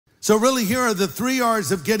So really, here are the 3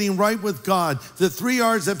 R's of getting right with God, the 3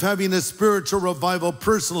 R's of having a spiritual revival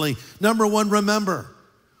personally. Number 1, remember.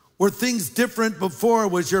 Were things different before?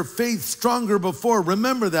 Was your faith stronger before?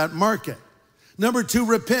 Remember that, mark it. Number 2,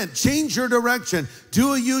 repent. Change your direction.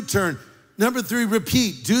 Do a U-turn. Number 3,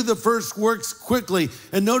 repeat. Do the first works quickly.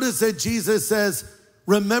 And notice that Jesus says,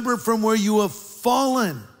 remember from where you have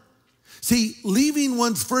fallen. See, leaving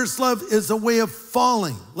one's first love is a way of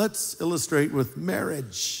falling. Let's illustrate with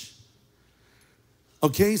marriage.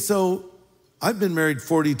 Okay, so I've been married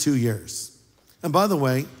 42 years. And by the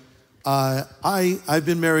way, I've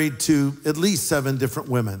been married to at least 7 different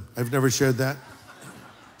women. I've never shared that.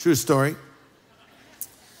 True story.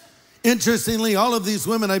 Interestingly, all of these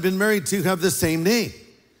women I've been married to have the same name.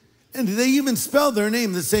 And they even spell their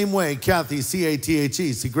name the same way, Kathy,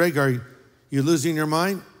 C-A-T-H-E. See, Greg, are you losing your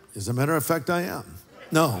mind? As a matter of fact, I am.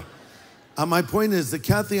 No. My point is that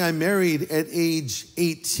Kathy I married at age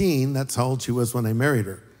 18. That's how old she was when I married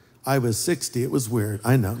her. I was 60. It was weird.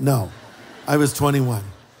 I know. No, I was 21.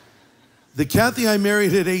 The Kathy I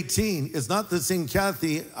married at 18 is not the same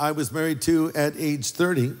Kathy I was married to at age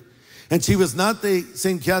 30. And she was not the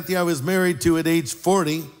same Kathy I was married to at age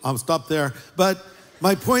 40. I'll stop there. But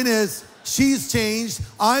my point is, she's changed,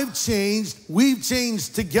 I've changed, we've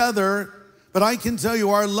changed together. But I can tell you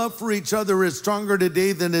our love for each other is stronger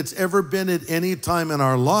today than it's ever been at any time in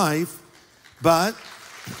our life. But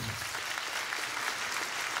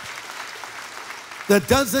that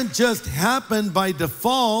doesn't just happen by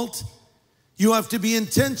default. You have to be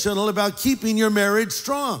intentional about keeping your marriage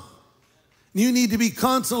strong. You need to be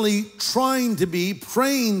constantly trying to be,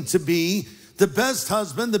 praying to be the best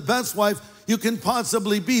husband, the best wife you can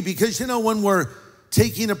possibly be. Because, you know, when we're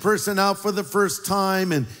taking a person out for the first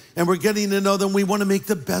time and we're getting to know them, we want to make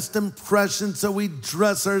the best impression, so we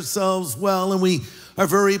dress ourselves well and we are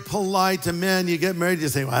very polite. And man, you get married, you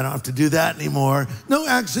say, well, I don't have to do that anymore. No,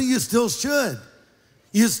 actually, you still should.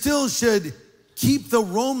 You still should keep the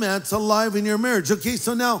romance alive in your marriage. Okay,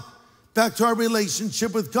 so now back to our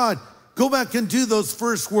relationship with God. Go back and do those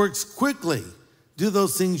first works quickly. Do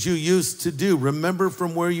those things you used to do. Remember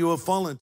from where you have fallen.